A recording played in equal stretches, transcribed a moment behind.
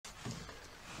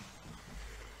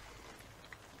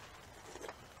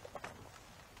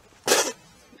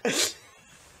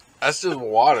That's just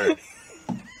water.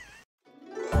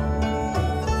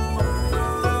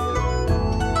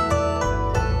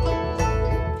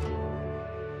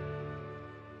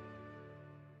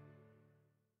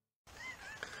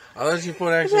 I thought you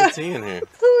put actual tea in here.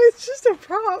 Oh, it's just a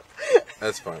prop.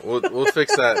 That's fine. We'll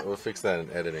fix that. We'll fix that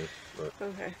in editing. But.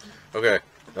 Okay.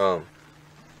 Okay.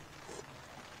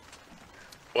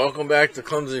 Welcome back to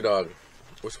Clumsy Dog.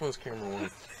 Which one's camera one?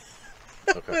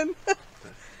 Okay.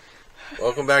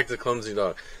 Welcome back to Clumsy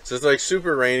Dog. So it's like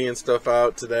super rainy and stuff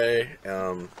out today.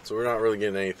 So we're not really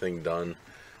getting anything done.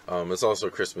 It's also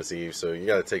Christmas Eve, so you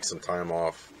got to take some time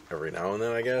off every now and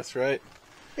then, I guess, right?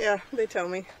 Yeah, they tell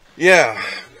me. Yeah,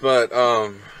 but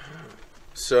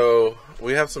so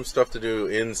we have some stuff to do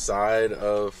inside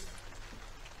of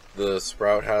the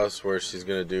sprout house where she's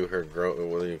gonna do her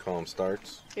what do you call them,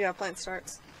 starts? Yeah, plant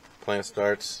starts. Plant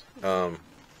starts.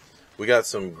 We got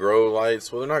some grow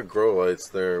lights. Well, they're not grow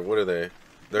lights. What are they?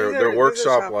 They're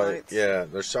workshop lights. Yeah,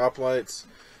 they're shop lights.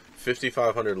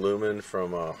 5,500 lumen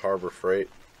from Harbor Freight.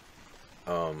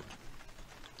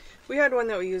 We had one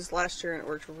that we used last year and it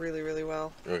worked really, really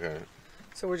well. Okay.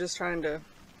 So we're just trying to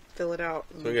fill it out.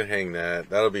 So we can hang that.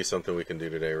 That'll be something we can do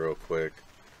today real quick.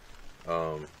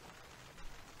 What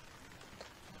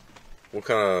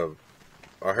kind of...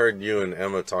 I heard you and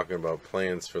Emma talking about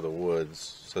plans for the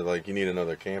woods. So, like, you need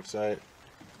another campsite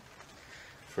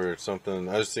for something.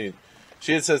 I just see...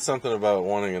 She had said something about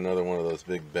wanting another one of those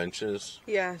big benches.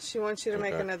 Yeah, she wants you to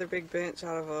make another big bench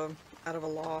out of a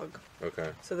log.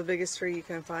 Okay. So the biggest tree you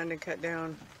can find and cut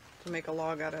down to make a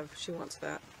log out of, she wants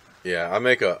that. Yeah, I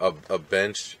make a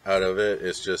bench out of it.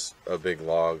 It's just a big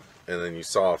log, and then you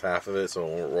saw off half of it so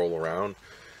it won't roll around.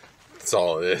 That's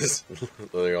all it is.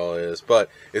 Literally all it is.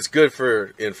 But it's good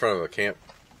for in front of a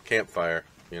campfire,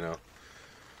 you know.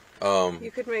 You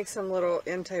could make some little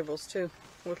end tables too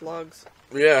with logs.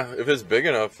 Yeah, if it's big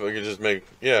enough, we could just make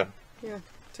to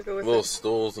go with little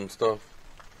stools and stuff.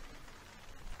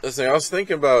 Listen, I was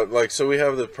thinking about like, so we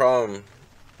have the problem.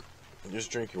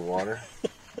 Just drink your water.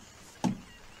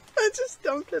 I just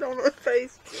dumped it on my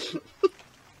face.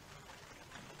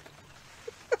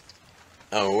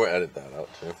 Oh, we'll edit that out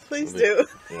too. Please do.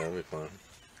 Yeah, it'll be fun.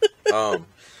 Yeah,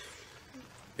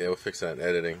 we'll fix that in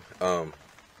editing.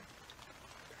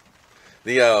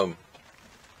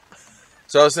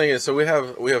 So I was thinking, so we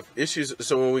have issues.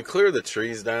 So when we clear the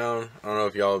trees down, I don't know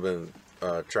if y'all have been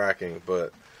tracking,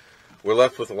 but we're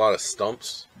left with a lot of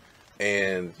stumps.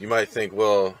 And you might think,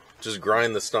 well, just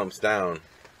grind the stumps down.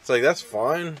 It's like, that's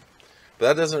fine, but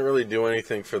that doesn't really do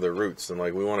anything for the roots. And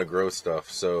like, we want to grow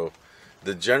stuff. So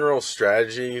the general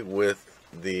strategy with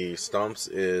the stumps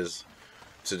is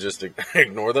to just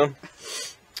ignore them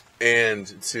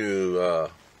and to,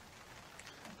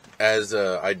 as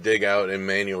I dig out and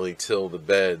manually till the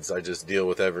beds, I just deal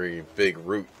with every big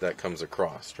root that comes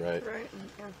across, right? Right.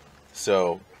 Yeah.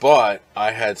 So, but I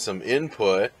had some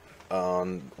input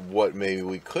on what maybe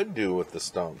we could do with the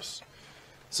stumps.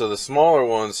 So the smaller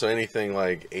ones, so anything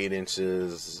like 8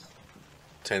 inches,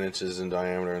 10 inches in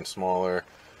diameter and smaller,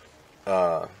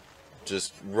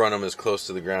 just run them as close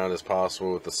to the ground as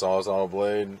possible with the Sawzall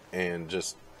blade, and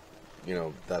just, you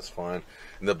know, that's fine.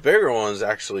 And the bigger ones,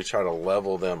 actually try to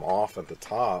level them off at the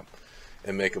top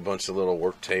and make a bunch of little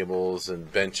work tables and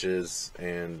benches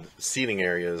and seating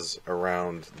areas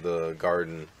around the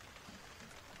garden.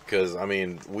 Because, I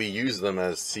mean, we use them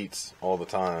as seats all the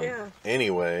time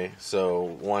anyway,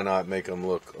 so why not make them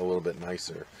look a little bit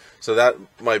nicer? So that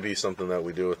might be something that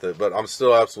we do with it, but I'm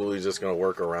still absolutely just going to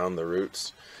work around the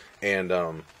roots. And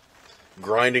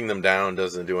grinding them down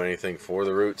doesn't do anything for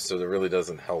the roots, so it really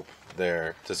doesn't help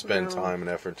there to spend time and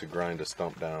effort to grind a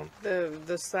stump down.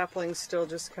 The saplings still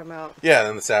just come out. Yeah,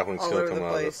 then the saplings still come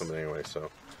out of them anyway,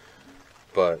 so.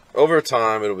 But over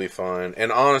time, it'll be fine.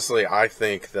 And honestly, I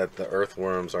think that the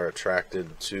earthworms are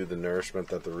attracted to the nourishment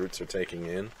that the roots are taking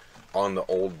in on the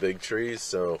old big trees.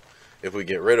 So if we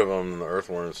get rid of them, the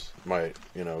earthworms might,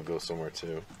 you know, go somewhere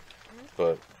too.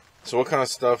 But, so what kind of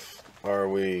stuff are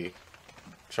we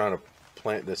trying to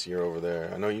plant this year over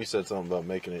there? I know you said something about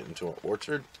making it into an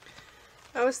orchard.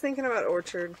 I was thinking about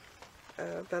orchard,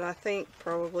 but I think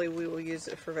probably we will use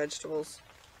it for vegetables.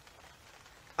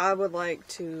 I would like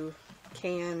to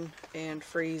can and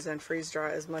freeze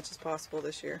dry as much as possible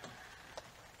this year.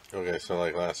 Okay, so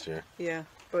like last year. Yeah,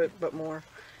 but more.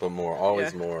 But more,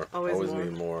 always more. Always more.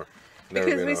 need more. Never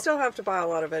because we still have to buy a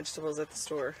lot of vegetables at the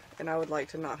store, and I would like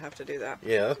to not have to do that.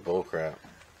 Yeah, that's bullcrap.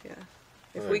 Yeah.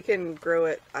 If we can grow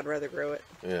it, I'd rather grow it.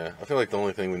 Yeah, I feel like the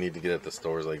only thing we need to get at the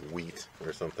store is like wheat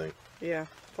or something. Yeah,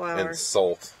 flour. And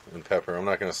salt and pepper. I'm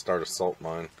not going to start a salt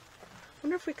mine. I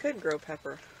wonder if we could grow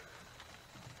pepper.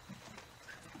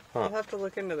 Huh. I'll have to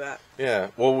look into that. Yeah.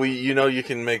 Well, you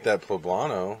can make that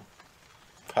poblano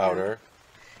powder.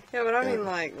 Yeah, but I mean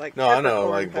like No, I know, peppercorn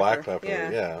like black pepper.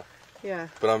 Yeah. Yeah.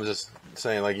 But I'm just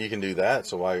saying, like, you can do that,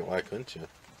 so why couldn't you?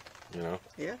 You know?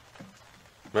 Yeah.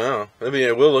 No.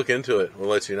 Maybe we'll look into it. We'll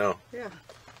let you know. Yeah.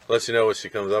 Let you know what she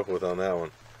comes up with on that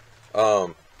one.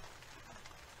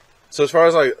 So as far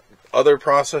as like other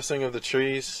processing of the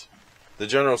trees, the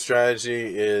general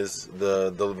strategy is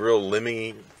the real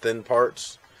limby thin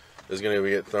parts is going to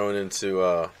get thrown into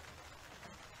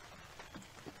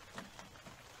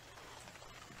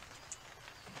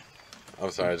I'm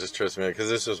sorry, I just trust me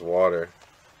because it's just water.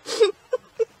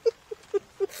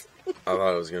 I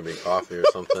thought it was going to be coffee or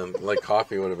something. Like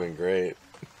coffee would have been great.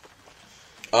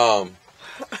 But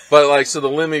like, so the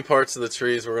limby parts of the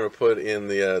trees we're going to put in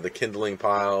the kindling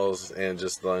piles and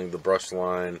just the brush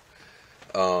line.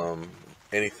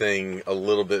 Anything a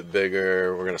little bit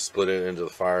bigger, we're going to split it into the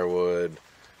firewood.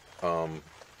 I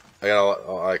got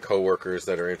a lot of coworkers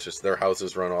that are interested. Their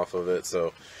houses run off of it,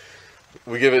 so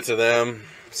we give it to them,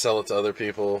 sell it to other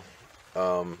people.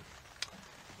 And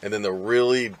then the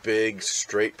really big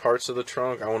straight parts of the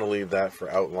trunk, I want to leave that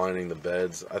for outlining the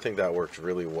beds. I think that works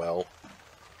really well.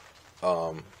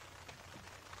 Kind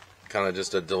of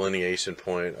just a delineation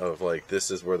point of like,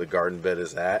 this is where the garden bed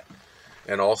is at.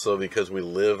 And also because we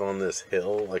live on this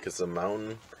hill, like it's a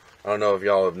mountain. I don't know if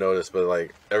y'all have noticed, but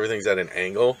like everything's at an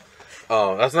angle.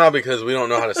 That's not because we don't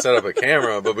know how to set up a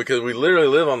camera, but because we literally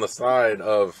live on the side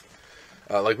of,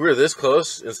 like we were this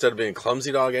close instead of being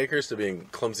Clumsy Dog Acres to being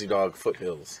Clumsy Dog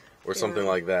Foothills or something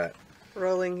like that.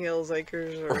 Rolling Hills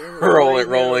Acres or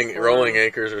rolling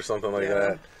acres or something like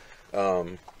that.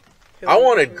 I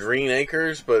wanted Green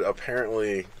Acres, but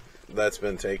apparently that's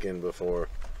been taken before.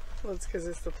 Well, it's because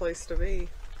it's the place to be.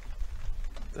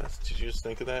 Did you just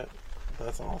think of that?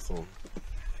 That's awesome.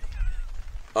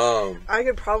 I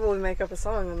could probably make up a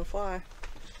song on the fly.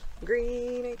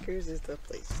 Green Acres is the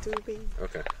place to be.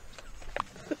 Okay.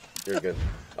 You're good.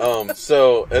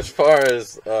 So as far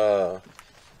as yeah,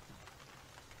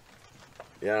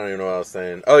 I don't even know what I was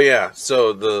saying. Oh yeah,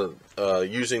 so the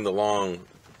using the long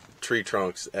tree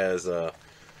trunks as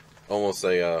almost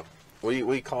a what do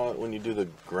you call it when you do the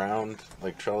ground,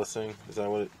 like trellising? Is that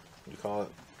what you call it?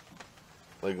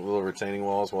 Like little retaining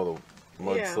walls while the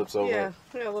mud slips over it?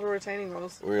 Yeah, little retaining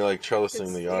walls. Where you're like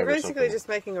trellising the yard. You're basically or something. just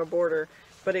making a border,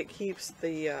 but it keeps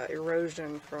the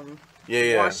erosion from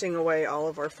Yeah. washing away all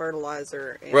of our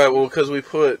fertilizer. And Right, well, because we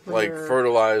put like manure.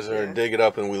 fertilizer and dig it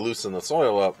up, and we loosen the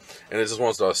soil up, and it just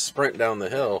wants to sprint down the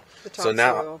hill. The So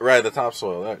now, topsoil. right, the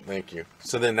topsoil. Thank you.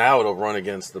 So then now it'll run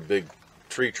against the big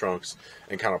tree trunks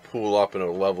and kind of pool up, and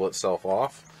it'll level itself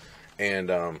off.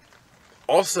 And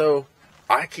also,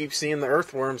 I keep seeing the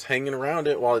earthworms hanging around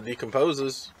it while it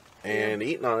decomposes and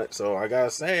eating on it. So I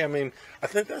gotta say, I mean, I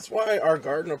think that's why our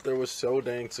garden up there was so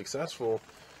dang successful.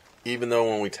 Even though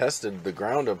when we tested the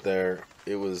ground up there,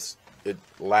 it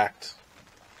lacked,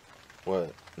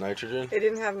 what, nitrogen? It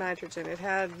didn't have nitrogen. It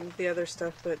had the other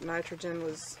stuff, but nitrogen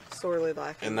was sorely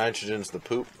lacking. And nitrogen's the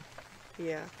poop.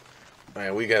 Yeah.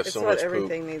 Man, we got It's so what much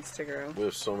everything poop. needs to grow. We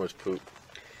have so much poop.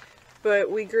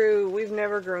 But we've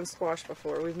never grown squash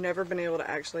before. We've never been able to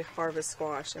actually harvest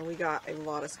squash, and we got a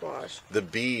lot of squash. The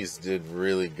bees did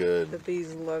really good. The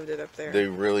bees loved it up there. They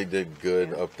really did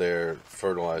good up there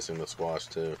fertilizing the squash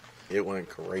too. It went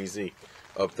crazy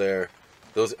up there.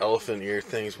 Those elephant ear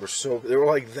things they were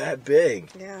like that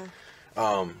big. Yeah.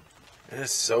 And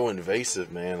it's so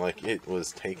invasive, man. Like it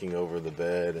was taking over the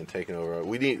bed and taking over.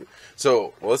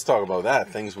 So let's talk about that.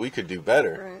 Things we could do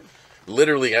better. Right.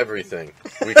 Literally everything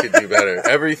we could do better.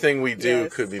 Everything we do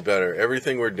Yes. could be better.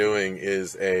 Everything we're doing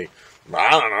is I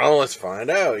don't know, let's find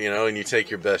out, and you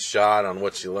take your best shot on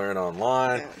what you learn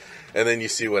online, and then you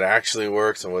see what actually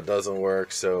works and what doesn't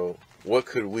work. So what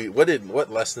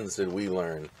lessons did we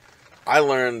learn? I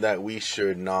learned that we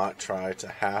should not try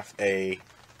to the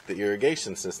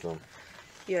irrigation system.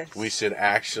 Yes. We should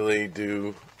actually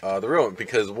do the real one,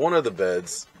 because one of the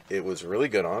beds it was really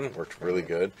good on, worked really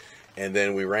good. And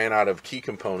then we ran out of key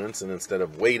components, and instead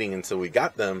of waiting until we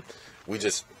got them, we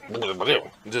just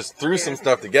threw some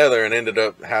stuff together and ended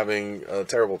up having a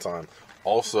terrible time.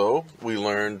 Also, we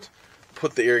learned,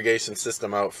 put the irrigation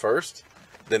system out first,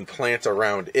 then plant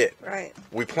around it. Right.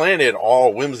 We planted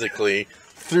all whimsically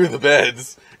through the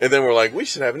beds, and then we're like, we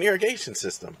should have an irrigation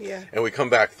system. Yeah. And we come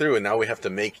back through, and now we have to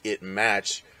make it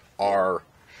match our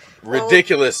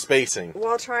ridiculous spacing.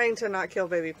 While trying to not kill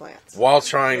baby plants. While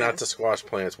trying not to squash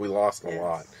plants. We lost a Yes.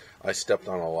 lot. I stepped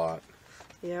on a lot.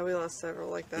 Yeah, we lost several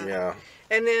like that. Yeah.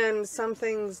 And then some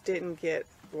things didn't get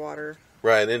water.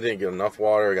 Right, and it didn't get enough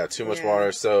water. It got too much Yeah.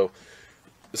 water. So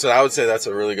So I would say that's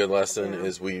a really good lesson. Yeah.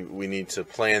 Is we need to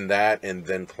plan that and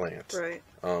then plant. Right.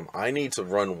 I need to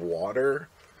run water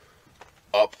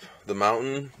up the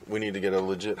mountain. We need to get a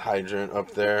legit hydrant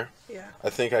up there. Yeah. I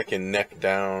think I can neck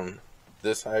down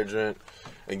this hydrant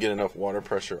and get enough water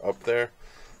pressure up there.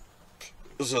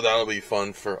 So that'll be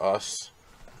fun for us.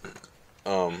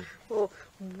 Well,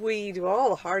 we do all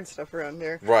the hard stuff around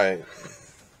here. Right.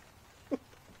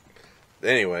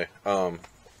 Anyway,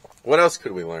 what else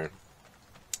could we learn?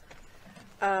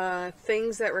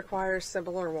 Things that require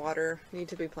similar water need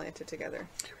to be planted together.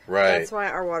 Right. That's why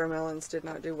our watermelons did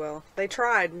not do well. They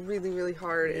tried really, really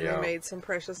hard, and Yeah. they made some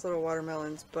precious little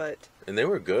watermelons, but And they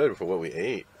were good for what we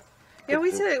ate. yeah,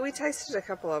 we tasted a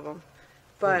couple of them,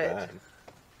 Not but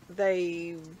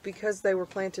bad. because they were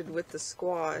planted with the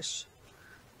squash,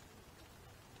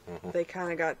 they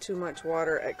kind of got too much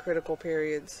water at critical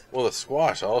periods. Well, the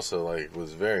squash also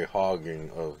was very hogging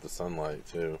of the sunlight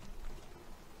too.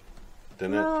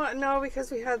 Didn't it? No,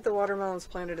 because we had the watermelons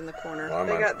planted in the corner. Well,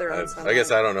 They got their own I sunlight.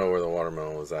 guess I don't know where the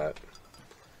watermelon was at.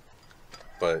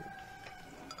 But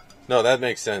no, that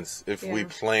makes sense. If we Yeah.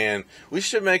 plan, we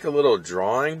should make a little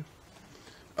drawing.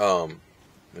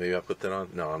 Maybe I'll put that on.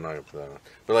 No, I'm not gonna put that on.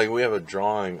 But we have a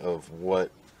drawing of what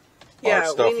our we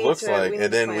stuff need looks to- like, we need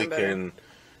and to then plan we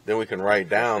better. can write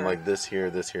down sure. this here,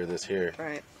 this here, this here.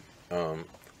 Right.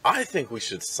 I think we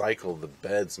should cycle the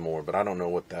beds more, but I don't know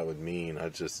what that would mean.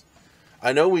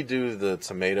 I know we do the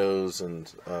tomatoes and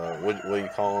what do you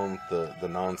call them? The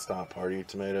nonstop party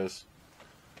tomatoes.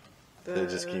 They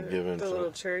just keep giving the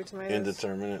little cherry tomatoes.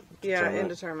 indeterminate. Yeah, determinate.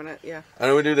 indeterminate. Yeah. I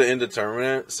know we do the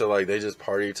indeterminate, so they just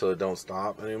party till it don't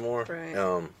stop anymore.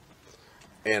 Right.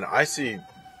 And I see,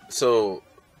 so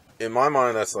in my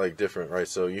mind that's different, right?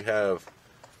 So you have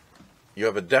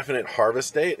a definite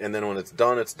harvest date, and then when it's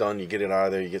done, it's done. You get it out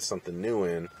of there, you get something new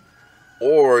in.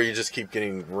 Or you just keep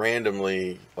getting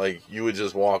randomly, you would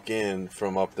just walk in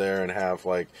from up there and have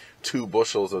 2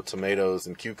 bushels of tomatoes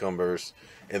and cucumbers,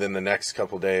 and then the next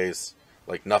couple days,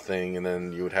 nothing, and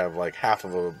then you would have half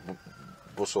of a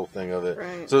bushel thing of it.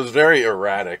 Right. So it was very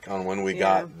erratic on when we Yeah.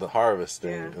 got the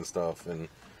harvesting Yeah. and stuff, and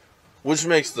which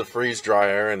makes the freeze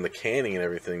dryer and the canning and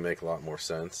everything make a lot more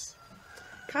sense.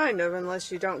 Kind of,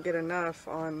 unless you don't get enough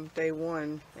on day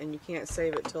 1 and you can't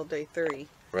save it till day 3.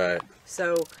 Right.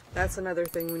 So that's another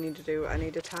thing we need to do. I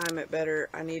need to time it better.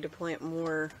 I need to plant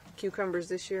more cucumbers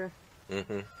this year.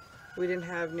 Mm-hmm. We didn't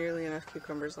have nearly enough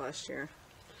cucumbers last year.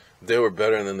 They were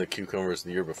better than the cucumbers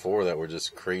the year before that were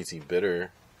just crazy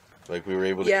bitter. We were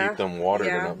able to keep them watered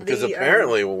enough. Because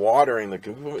apparently watering the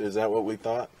cucumber, is that what we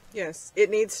thought? Yes, it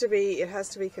has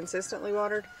to be consistently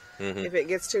watered. Mm-hmm. If it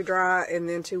gets too dry and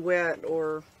then too wet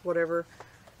or whatever,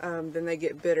 then they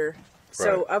get bitter.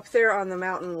 So Right. up there on the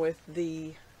mountain with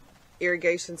the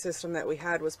irrigation system that we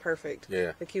had was perfect.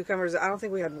 Yeah. The cucumbers, I don't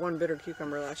think we had one bitter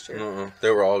cucumber last year. They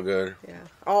were all good. Yeah.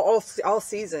 All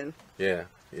season. Yeah,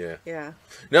 yeah. Yeah.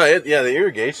 No, the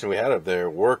irrigation we had up there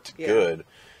worked Yeah. good.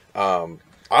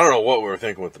 I don't know what we were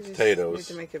thinking with the We just potatoes. need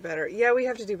to make it better. Yeah, we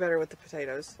have to do better with the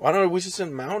potatoes. Why don't we just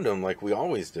didn't mound them like we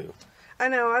always do? I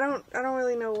know. I don't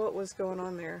really know what was going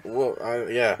on there. Well,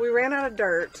 yeah, We ran out of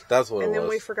dirt. that's what and it then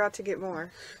was. we forgot to get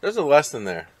more. There's a lesson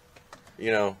there.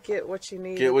 Get what you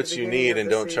need. Get at what the you beginning need of and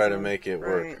the don't try to season. make it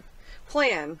work.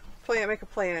 Right. Make a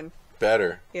plan.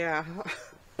 Better. Yeah.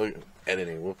 Look,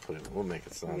 editing, we'll make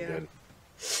it sound Yeah. good.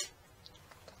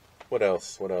 What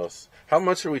else? How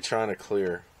much are we trying to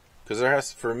clear?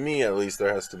 Because for me at least,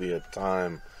 there has to be a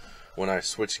time when I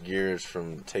switch gears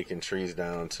from taking trees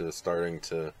down to starting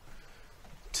to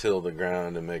till the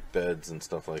ground and make beds and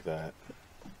stuff like that.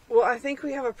 Well, I think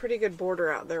we have a pretty good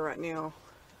border out there right now.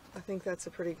 I think that's a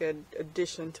pretty good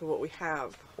addition to what we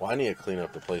have. Well, I need to clean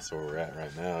up the place where we're at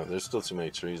right now. There's still too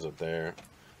many trees up there.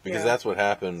 Because Yeah. that's what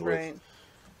happened with... Right.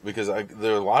 Because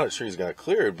there are a lot of trees got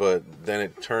cleared, but then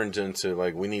it turned into,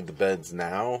 we need the beds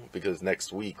now, because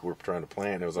next week we're trying to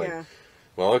plant. It was Yeah.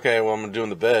 well, okay, I'm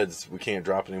doing the beds. We can't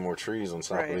drop any more trees on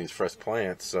top Right. of these fresh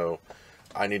plants, so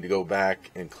I need to go back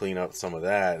and clean up some of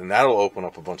that. And that'll open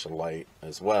up a bunch of light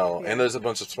as well. Yeah. And there's a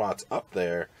bunch of spots up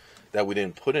there that we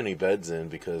didn't put any beds in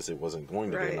because it wasn't going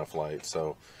to Right. get enough light.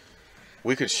 So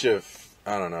we could shift,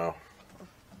 I don't know.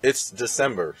 It's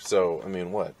December, so,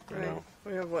 what, you Right. know.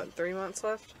 We have 3 months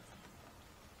left?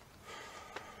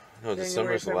 No, January,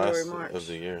 December's the February, last March. of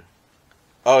the year.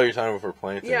 Oh, you're talking about for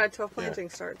planting? Yeah, until planting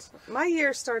starts. My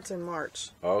year starts in March.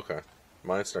 Oh, okay.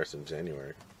 Mine starts in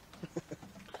January.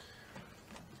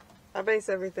 I base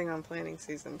everything on planting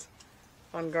seasons,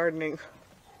 on gardening.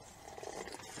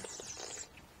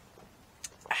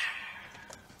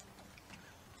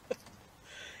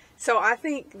 So I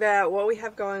think that what we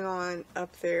have going on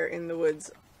up there in the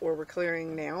woods where we're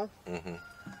clearing now. Mm-hmm.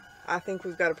 I think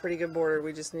we've got a pretty good border.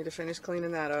 We just need to finish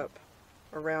cleaning that up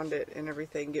around it and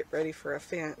everything. Get ready for a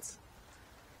fence.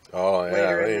 Oh, yeah. I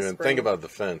didn't even spring. think about the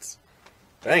fence.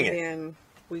 Dang it. And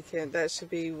we can, that should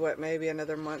be, what, maybe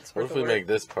another month's What worth if we of work. make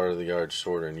this part of the yard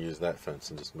shorter and use that fence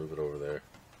and just move it over there?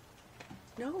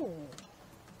 No,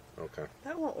 Okay.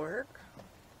 that won't work.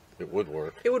 It would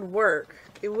work. It would work.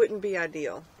 It wouldn't be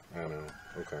ideal. I know.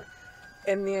 Okay.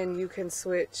 And then you can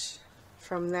switch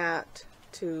from that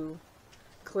to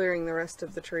clearing the rest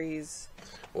of the trees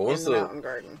Well, in the mountain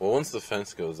garden. Well, once the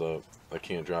fence goes up, I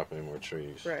can't drop any more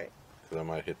trees. Right. Because I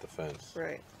might hit the fence.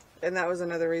 Right. And that was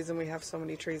another reason we have so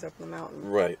many trees up in the mountain.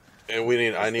 Right.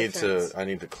 And I need fence.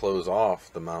 to close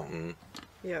off the mountain.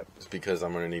 Yep. It's because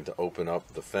I'm going to need to open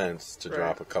up the fence to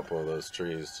drop a couple of those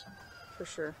trees. For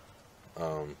sure.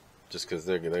 Just because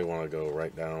they want to go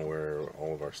right down where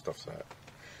all of our stuff's at.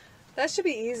 That should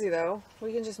be easy, though.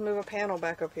 We can just move a panel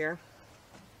back up here.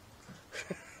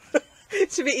 It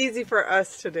should be easy for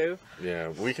us to do. Yeah,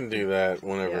 we can do that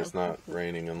whenever Yeah. it's not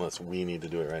raining, unless we need to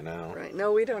do it right now. Right.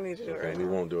 No, we don't need to do it Okay, right we now.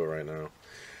 won't do it right now.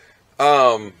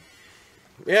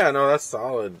 Yeah, no, that's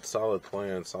solid. Solid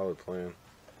plan. Solid plan.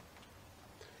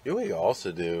 You know what you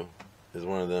also do is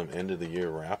one of them end of the year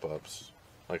wrap ups.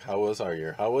 Like, how was our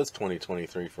year? How was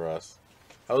 2023 for us?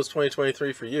 How was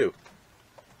 2023 for you?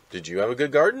 Did you have a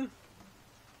good garden?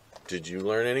 Did you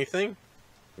learn anything?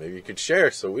 Maybe you could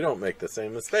share so we don't make the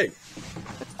same mistake.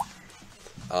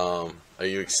 Are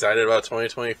you excited about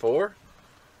 2024?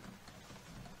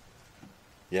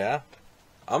 Yeah?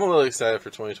 I'm a little excited for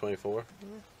 2024.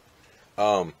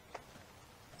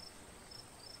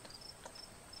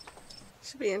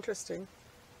 Should be interesting.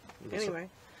 Anyway.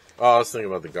 Oh, I was thinking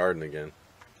about the garden again.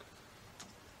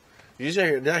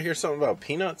 Did I hear something about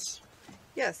peanuts?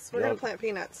 Yes, we're going to plant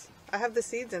peanuts. I have the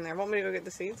seeds in there. Want me to go get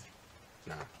the seeds?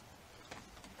 No,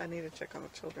 I need to check on the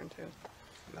children, too.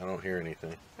 I don't hear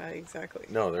anything. Exactly.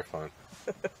 No, they're fine.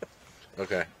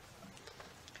 Okay.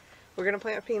 We're going to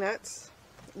plant peanuts.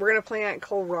 We're going to plant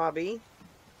kohlrabi.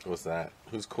 What's that?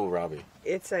 Who's Cool Robbie?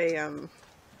 It's a,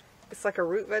 it's like a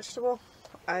root vegetable.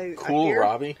 Cool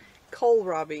Robbie?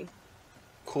 Kohlrabi.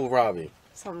 Cool Robbie.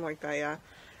 Something like that, yeah.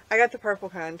 I got the purple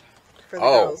kind for the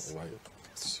Oh, girls.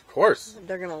 of course.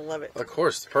 They're going to love it. Of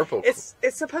course, purple. It's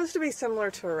supposed to be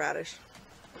similar to a radish.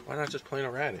 Why not just plain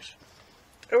a radish?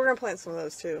 And we're going to plant some of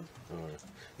those, too. Oh, yeah.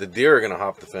 The deer are going to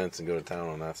hop the fence and go to town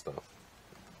on that stuff.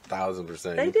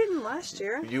 1000%. They didn't last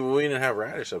year. We didn't have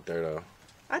radish up there, though.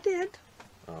 I did.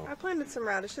 Oh. I planted some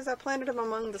radishes. I planted them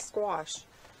among the squash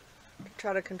to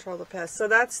try to control the pests. So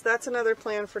that's another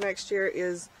plan for next year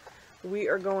is we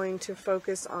are going to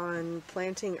focus on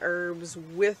planting herbs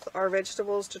with our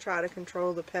vegetables to try to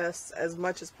control the pests as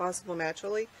much as possible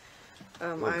naturally.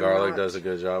 Garlic does a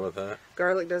good job at that.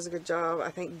 Garlic does a good job. I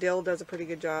think dill does a pretty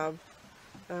good job.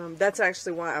 That's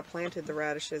actually why I planted the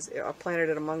radishes. I planted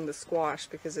it among the squash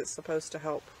because it's supposed to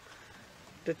help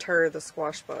deter the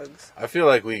squash bugs. I feel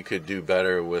like we could do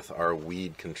better with our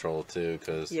weed control too,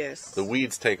 because Yes. the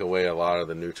weeds take away a lot of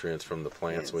the nutrients from the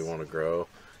plants we Yes. want to grow.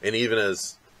 And even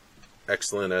as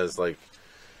excellent as like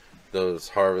those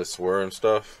harvests were and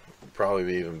stuff, it'd probably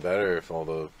be even better if all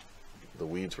the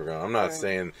weeds were gone. I'm not Right.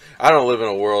 saying I don't live in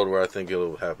a world where I think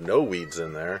it'll have no weeds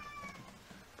in there,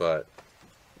 but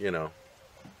you know,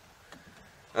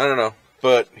 I don't know.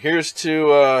 But here's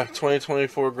to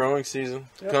 2024 growing season.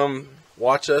 Yep. Come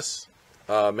watch us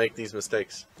make these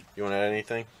mistakes. You want to add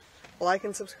anything? Like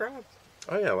and subscribe.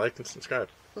 Oh yeah, like and subscribe.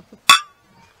 And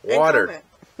Water. comment.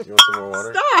 You want some more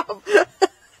water? Stop!